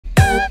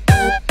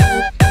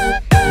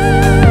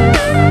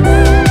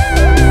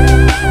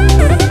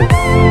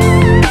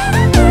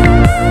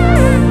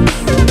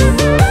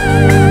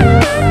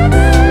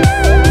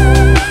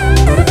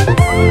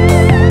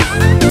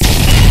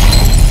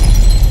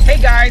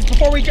guys,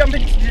 before we jump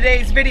into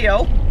today's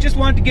video, just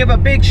wanted to give a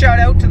big shout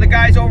out to the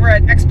guys over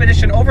at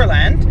Expedition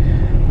Overland.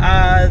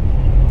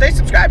 They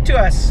subscribe to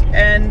us,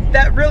 and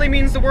that really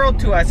means the world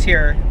to us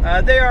here.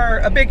 They are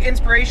a big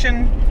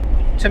inspiration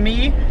to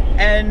me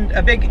and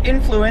a big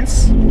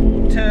influence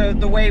to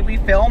the way we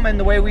film and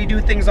the way we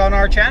do things on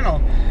our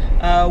channel.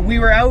 We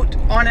were out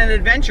on an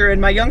adventure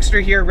and my youngster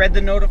here read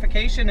the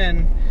notification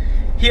and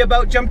he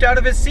about jumped out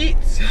of his seat.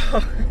 So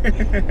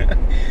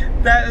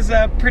that is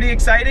pretty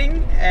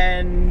exciting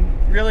and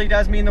really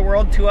does mean the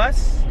world to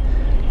us.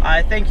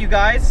 Thank you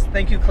guys.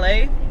 Thank you,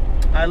 Clay.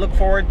 I look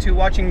forward to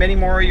watching many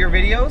more of your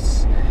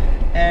videos,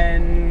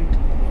 and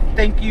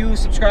thank you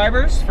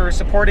subscribers for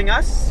supporting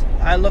us.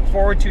 I look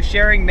forward to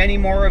sharing many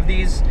more of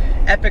these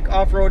epic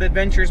off-road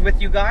adventures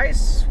with you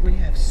guys. We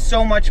have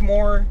so much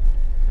more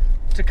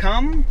to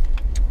come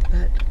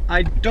that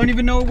I don't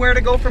even know where to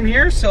go from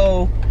here.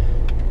 So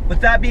with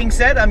that being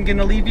said, I'm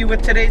gonna leave you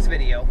with today's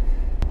video.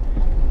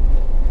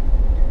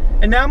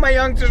 And now my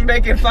youngster's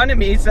making fun of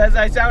me, says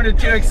I sounded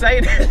too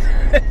excited.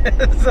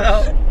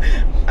 So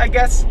I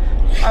guess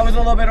I was a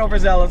little bit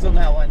overzealous on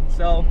that one.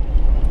 So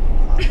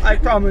I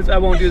promise I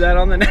won't do that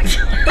on the next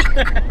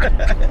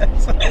one.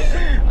 So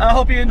I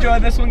hope you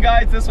enjoyed this one,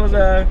 guys.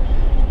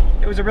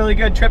 It was a really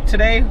good trip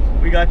today.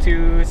 We got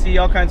to see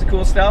all kinds of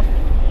cool stuff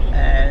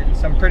and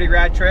some pretty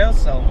rad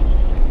trails. So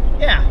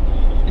yeah,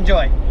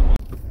 enjoy.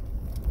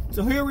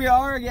 So here we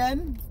are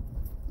again,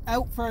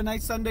 out for a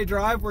nice Sunday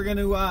drive. We're going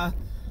to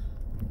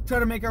try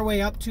to make our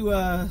way up to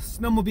a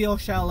snowmobile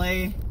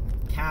chalet,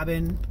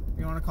 cabin, if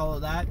you want to call it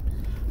that.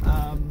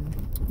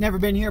 Never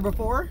been here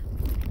before,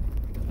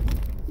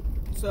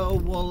 so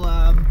we'll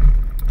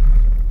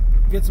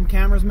get some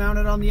cameras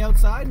mounted on the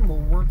outside and we'll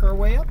work our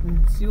way up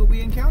and see what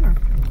we encounter.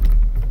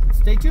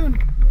 Stay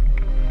tuned.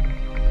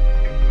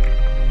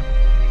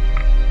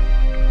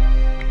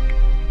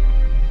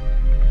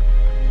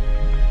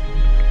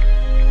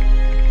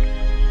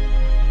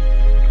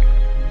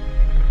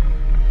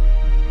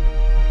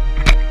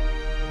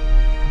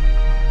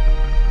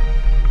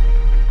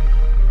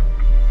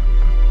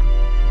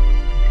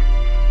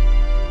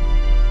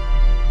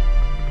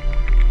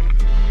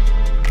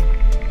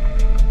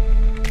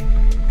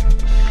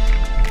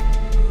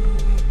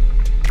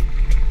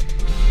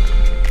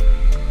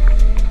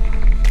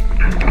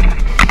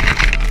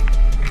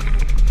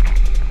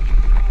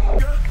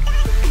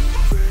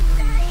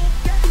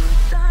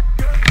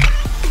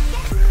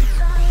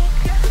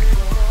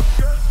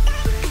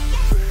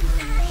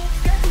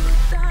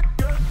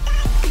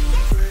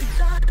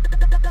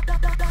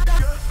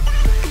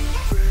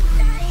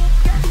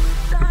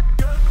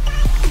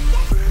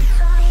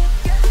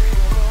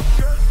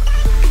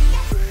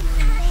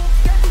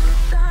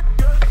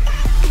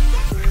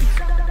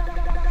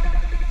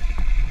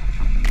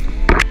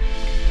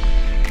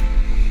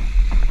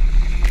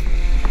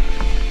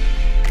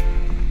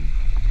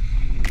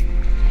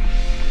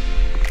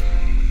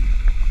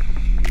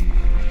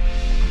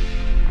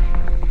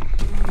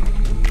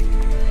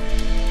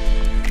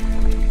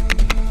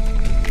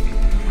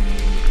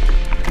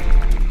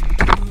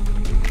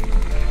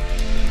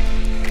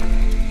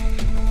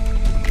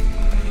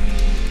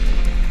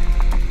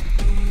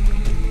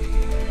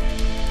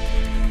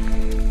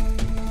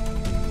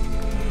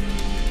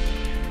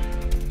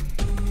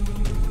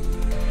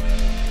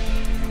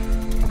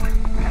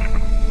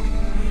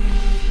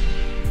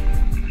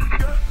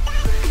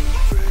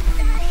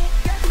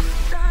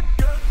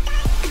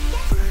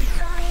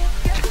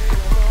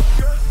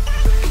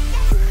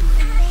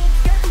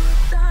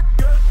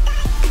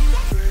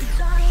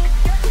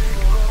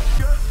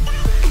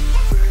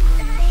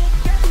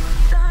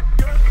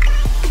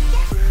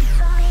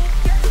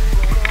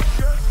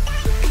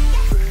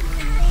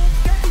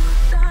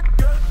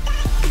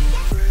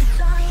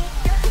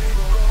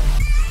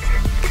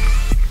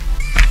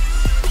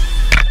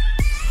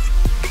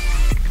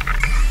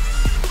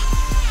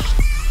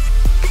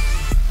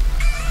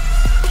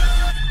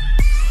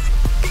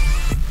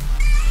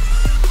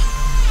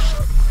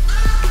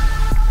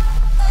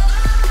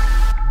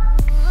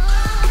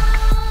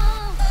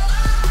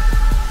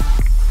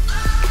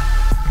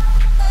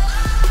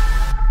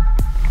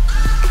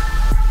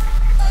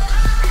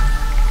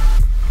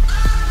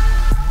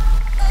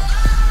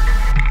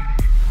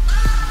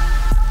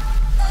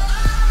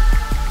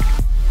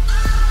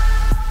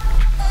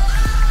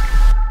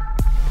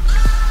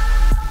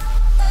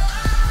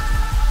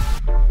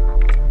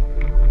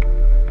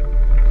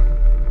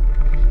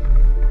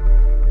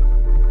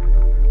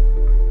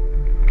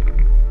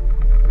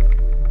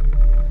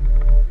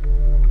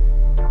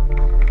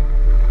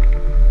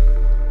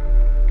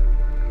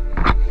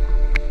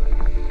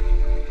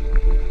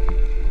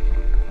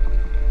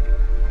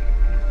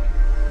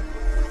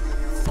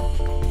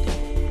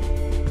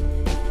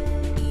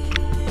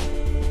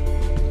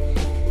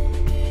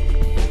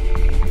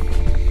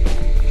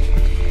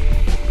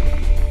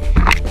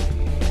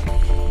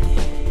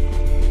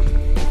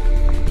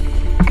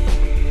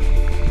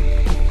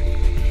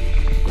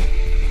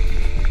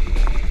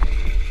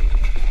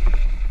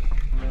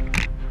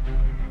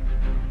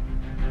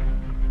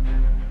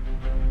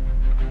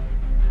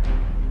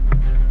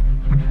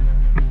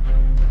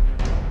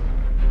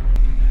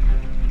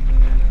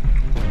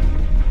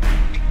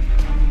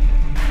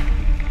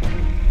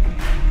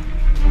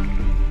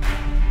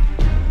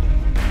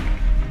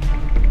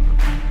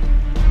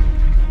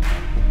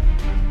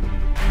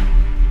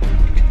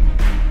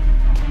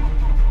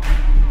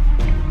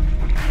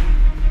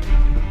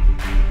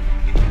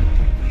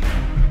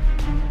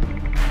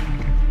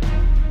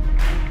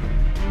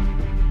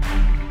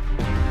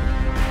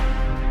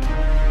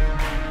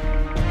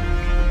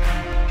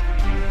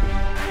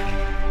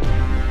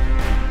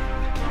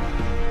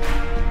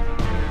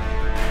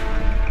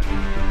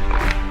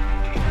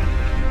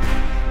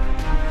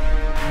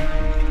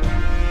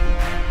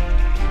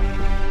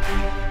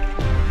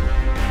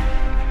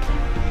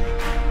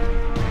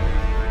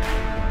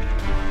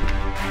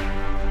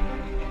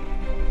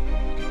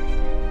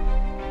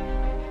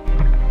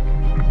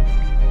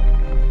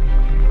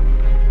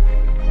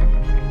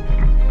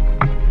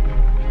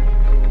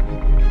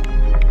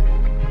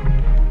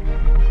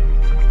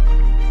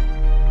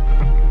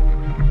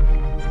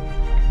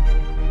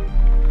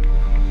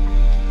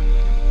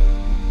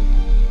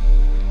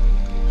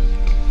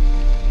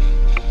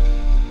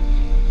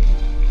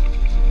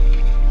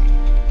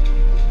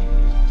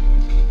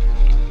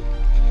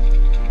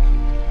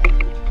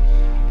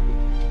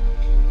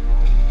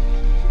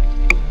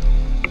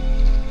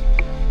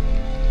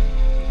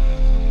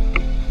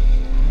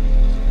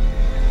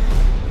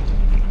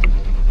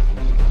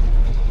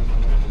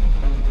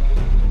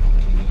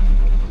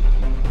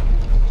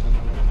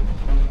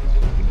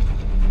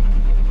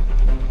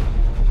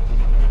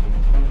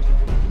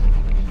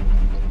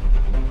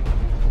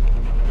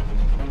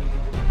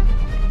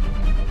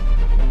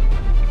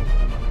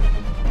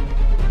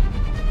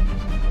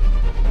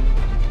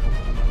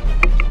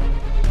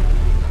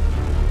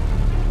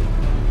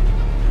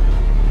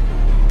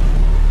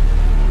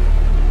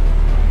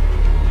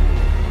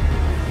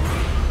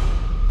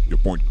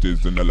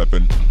 as an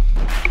elephant.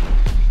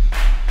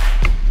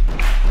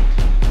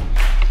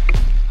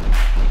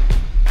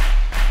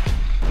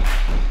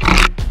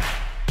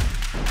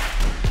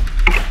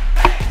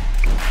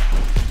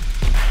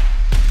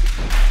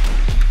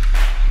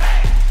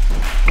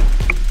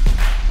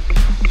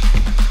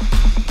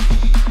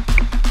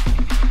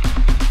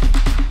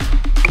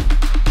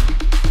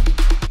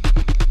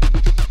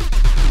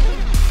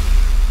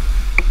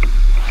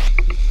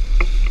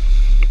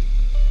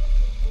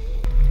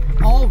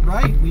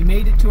 Alright, we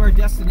made it to our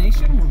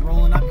destination. We're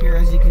rolling up here,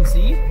 as you can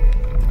see.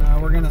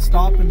 We're going to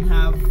stop and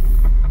have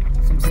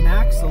some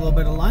snacks, a little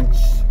bit of lunch,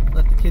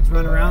 let the kids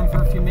run around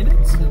for a few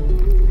minutes,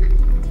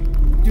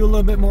 and do a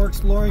little bit more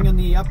exploring on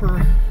the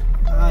upper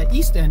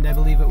east end, I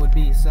believe it would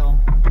be. So,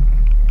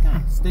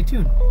 yeah, stay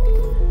tuned.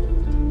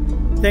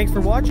 Thanks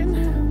for watching.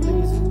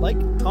 Please like,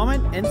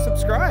 comment, and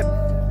subscribe.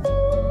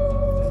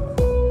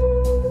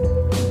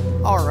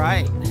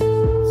 Alright,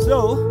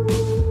 so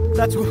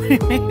that's what we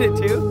made it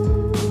to.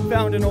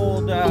 Found an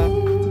old,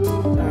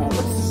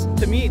 looks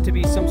to me to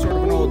be some sort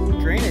of an old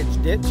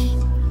drainage ditch.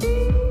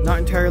 Not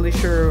entirely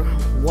sure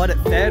what it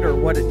fed or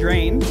what it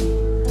drained,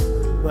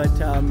 but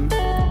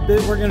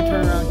we're gonna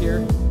turn around here.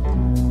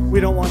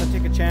 We don't want to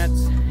take a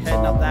chance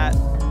heading up that.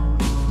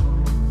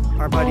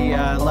 Our buddy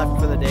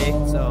left for the day,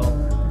 so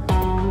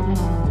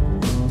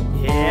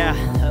yeah,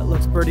 that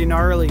looks pretty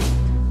gnarly.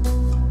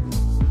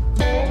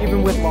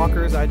 Even with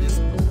lockers,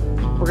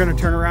 we're gonna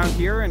turn around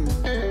here and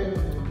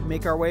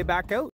make our way back out.